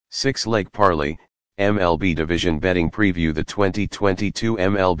Six-leg parlay, MLB division betting preview. The 2022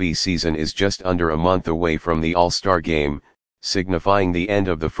 MLB season is just under a month away from the All-Star game, signifying the end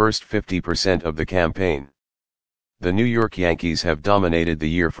of the first 50% of the campaign. The New York Yankees have dominated the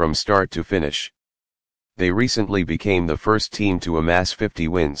year from start to finish. They recently became the first team to amass 50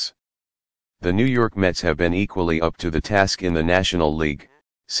 wins. The New York Mets have been equally up to the task in the National League,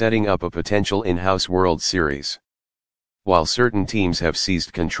 setting up a potential in-house World Series. While certain teams have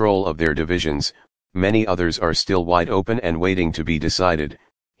seized control of their divisions, many others are still wide open and waiting to be decided.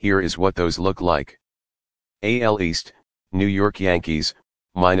 Here is what those look like. AL East, New York Yankees,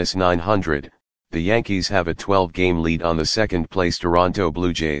 -900. The Yankees have a 12-game lead on the second-place Toronto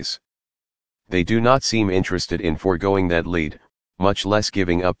Blue Jays. They do not seem interested in foregoing that lead, much less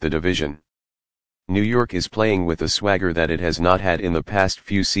giving up the division. New York is playing with a swagger that it has not had in the past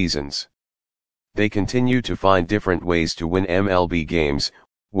few seasons. They continue to find different ways to win MLB games,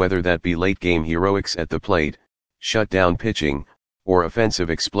 whether that be late-game heroics at the plate, shutdown pitching, or offensive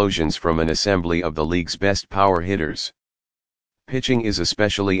explosions from an assembly of the league's best power hitters. Pitching is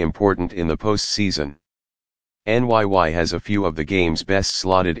especially important in the postseason. NYY has a few of the game's best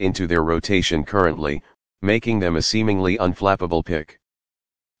slotted into their rotation currently, making them a seemingly unflappable pick.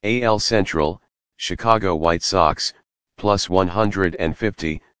 AL Central, Chicago White Sox,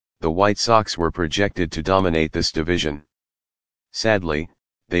 +150. The White Sox were projected to dominate this division. Sadly,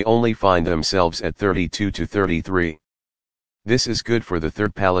 they only find themselves at 32-33. This is good for the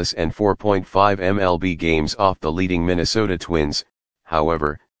third place and 4.5 MLB games off the leading Minnesota Twins.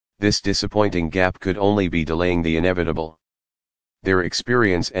 However, this disappointing gap could only be delaying the inevitable. Their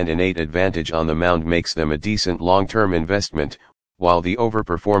experience and innate advantage on the mound makes them a decent long-term investment, while the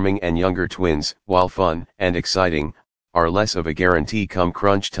overperforming and younger Twins, while fun and exciting, are less of a guarantee come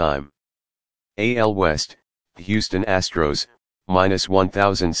crunch time. AL West, Houston Astros,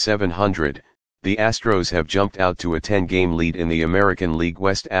 -1700. The Astros have jumped out to a 10-game lead in the American League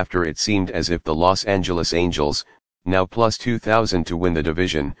West after it seemed as if the Los Angeles Angels, now +2000 to win the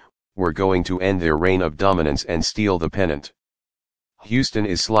division, were going to end their reign of dominance and steal the pennant. Houston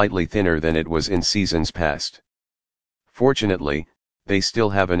is slightly thinner than it was in seasons past. Fortunately, they still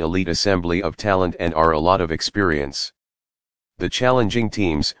have an elite assembly of talent and are a lot of experience. The challenging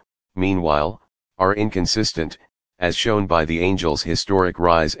teams, meanwhile, are inconsistent, as shown by the Angels' historic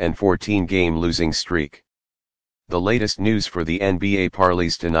rise and 14-game losing streak. The latest news for the NBA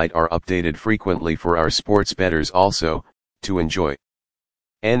parlays tonight are updated frequently for our sports bettors also, to enjoy.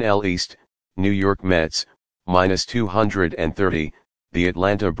 NL East, New York Mets, -230. The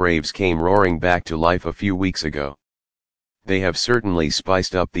Atlanta Braves came roaring back to life a few weeks ago. They have certainly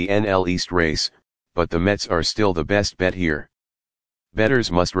spiced up the NL East race, but the Mets are still the best bet here.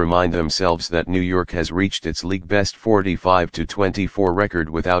 Bettors must remind themselves that New York has reached its league best 45-24 record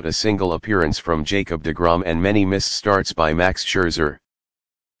without a single appearance from Jacob deGrom and many missed starts by Max Scherzer.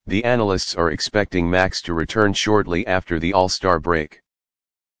 The analysts are expecting Max to return shortly after the All-Star break.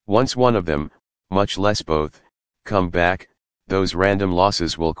 Once one of them, much less both, come back, those random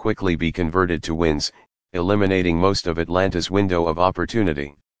losses will quickly be converted to wins, eliminating most of Atlanta's window of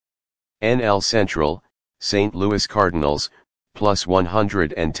opportunity. NL Central, St. Louis Cardinals,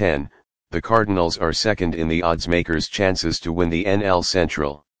 +110. The Cardinals are second in the odds makers' chances to win the NL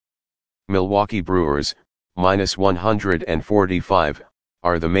Central. Milwaukee Brewers, -145,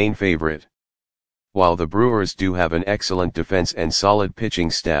 are the main favorite. While the Brewers do have an excellent defense and solid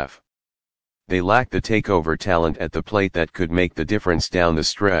pitching staff, they lack the takeover talent at the plate that could make the difference down the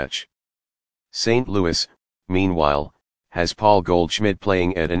stretch. St. Louis, meanwhile, has Paul Goldschmidt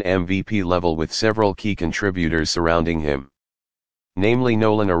playing at an MVP level with several key contributors surrounding him, namely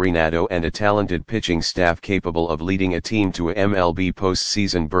Nolan Arenado and a talented pitching staff capable of leading a team to a MLB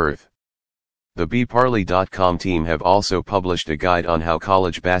postseason berth. The bparlay.com team have also published a guide on how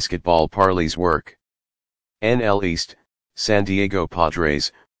college basketball parlays work. NL East, San Diego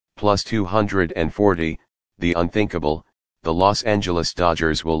Padres, +240. The unthinkable, the Los Angeles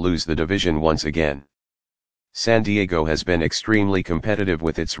Dodgers will lose the division once again. San Diego has been extremely competitive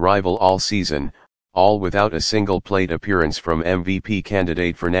with its rival all season, all without a single plate appearance from MVP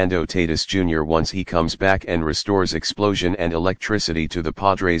candidate Fernando Tatis Jr. Once he comes back and restores explosion and electricity to the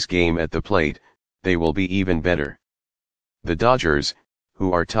Padres game at the plate, they will be even better. The Dodgers,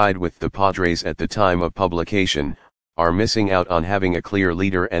 who are tied with the Padres at the time of publication, are missing out on having a clear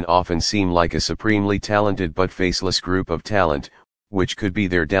leader and often seem like a supremely talented but faceless group of talent, which could be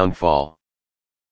their downfall.